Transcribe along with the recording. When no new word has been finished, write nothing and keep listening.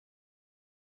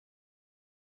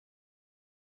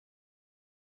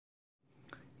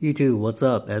YouTube, what's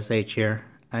up? SH here.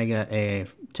 I got a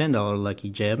 $10 Lucky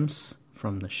Gems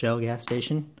from the Shell gas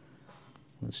station.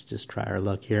 Let's just try our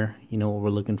luck here. You know what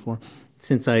we're looking for.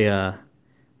 Since I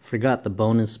forgot the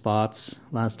bonus spots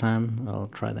last time, I'll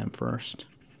try them first.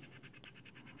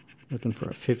 Looking for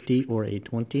a 50 or a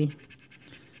 20.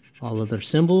 All other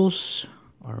symbols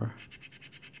are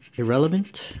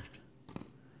irrelevant.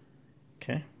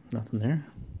 Okay, nothing there.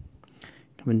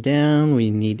 Coming down, we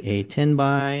need a 10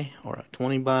 buy or a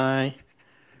 20 buy,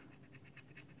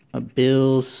 a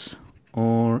bills,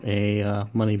 or a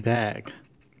money bag.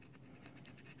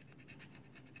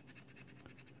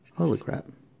 Holy crap.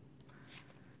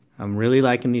 I'm really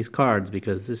liking these cards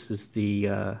because this is the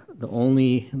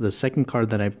second card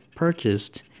that I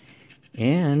purchased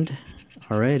and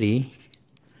already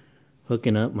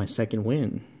hooking up my second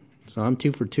win. So I'm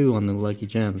 2 for 2 on the Lucky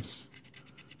Gems.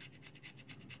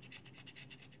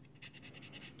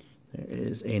 There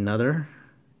is another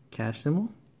cash symbol.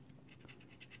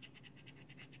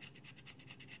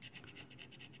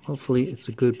 Hopefully it's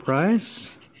a good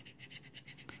price.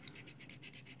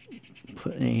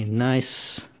 Put a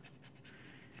nice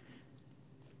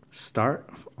start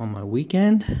on my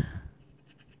weekend.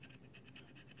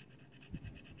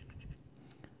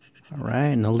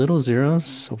 Alright, no little zeros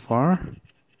so far.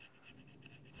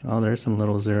 Oh, there's some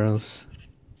little zeros.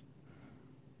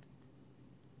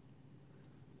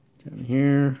 Down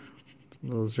here, some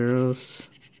little zeros.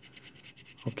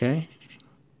 Okay,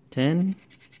 10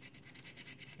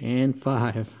 and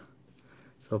 5.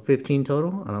 So 15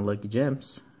 total on a Lucky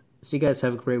Gems. So you guys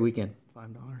have a great weekend.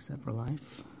 $5 set for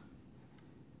life.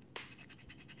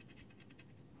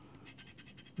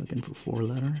 Looking for 4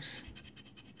 letters.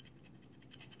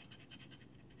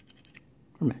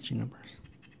 Or matching numbers.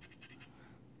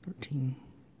 13,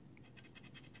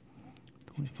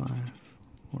 25,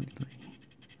 43.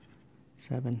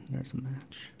 7, there's a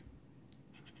match.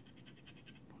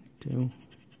 22,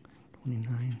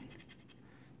 29,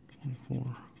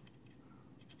 24,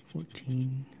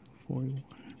 14, 41,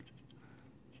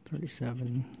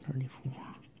 37, 34,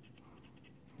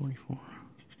 44,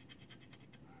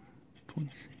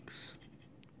 26,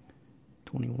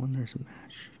 21, there's a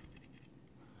match.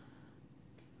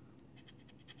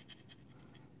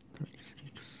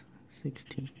 36,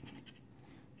 16,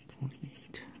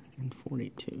 28, and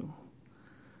 42.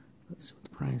 Let's see what the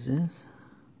prize is.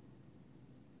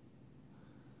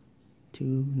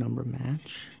 2 number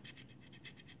match.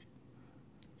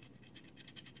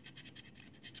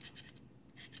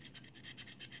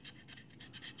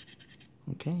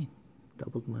 Okay,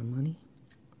 doubled my money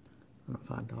on a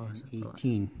 $5.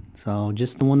 18. So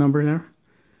just the one number there.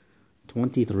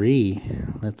 23.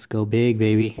 Let's go big,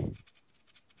 baby.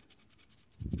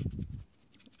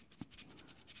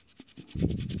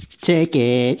 Take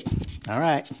it. All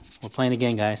right, we're playing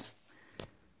again, guys.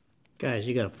 Guys,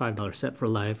 you got a $5 set for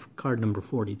life. Card number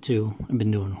 42. I've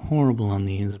been doing horrible on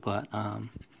these, but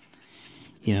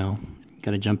you know,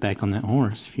 got to jump back on that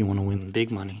horse if you want to win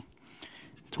big money.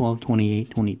 12,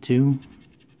 28, 22,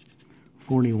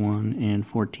 41, and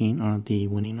 14 are the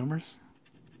winning numbers.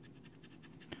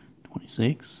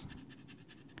 26,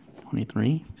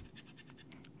 23,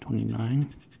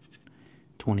 29,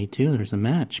 22. There's a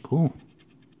match. Cool.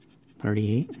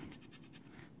 38,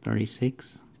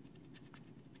 36,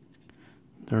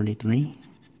 33,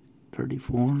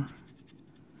 34,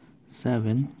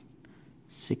 7,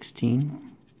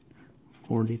 16,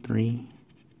 43,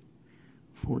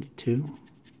 42,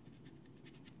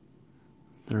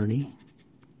 30,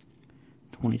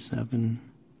 27,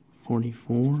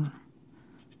 44,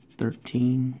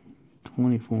 13,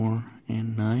 24,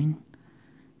 and 9.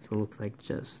 So it looks like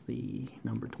just the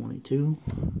number 22.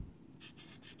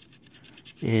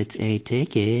 It's a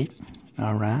ticket.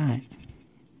 Alright.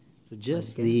 So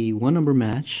just the one number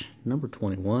match, number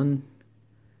 21.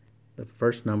 The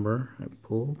first number I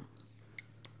pulled.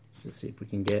 Let's see if we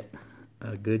can get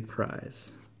a good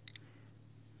prize.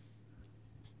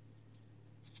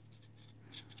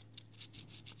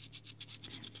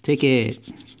 Ticket.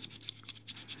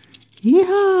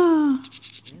 Yeah.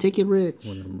 Ticket rich.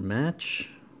 One number match.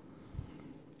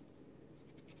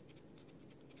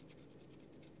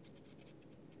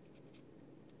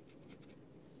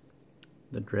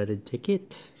 The dreaded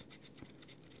ticket.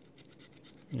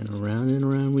 And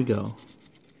around we go.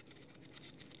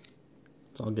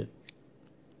 It's all good.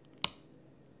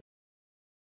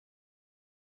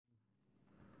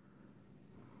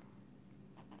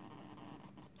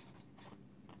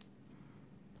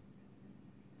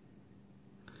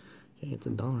 Okay, it's a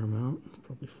dollar amount. It's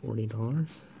probably $40.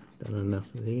 Done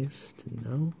enough of these to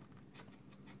know.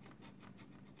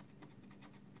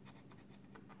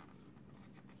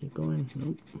 Keep going.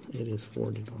 Nope. It is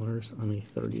 $40 on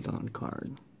a $30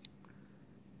 card.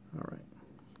 Alright.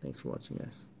 Thanks for watching,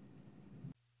 guys.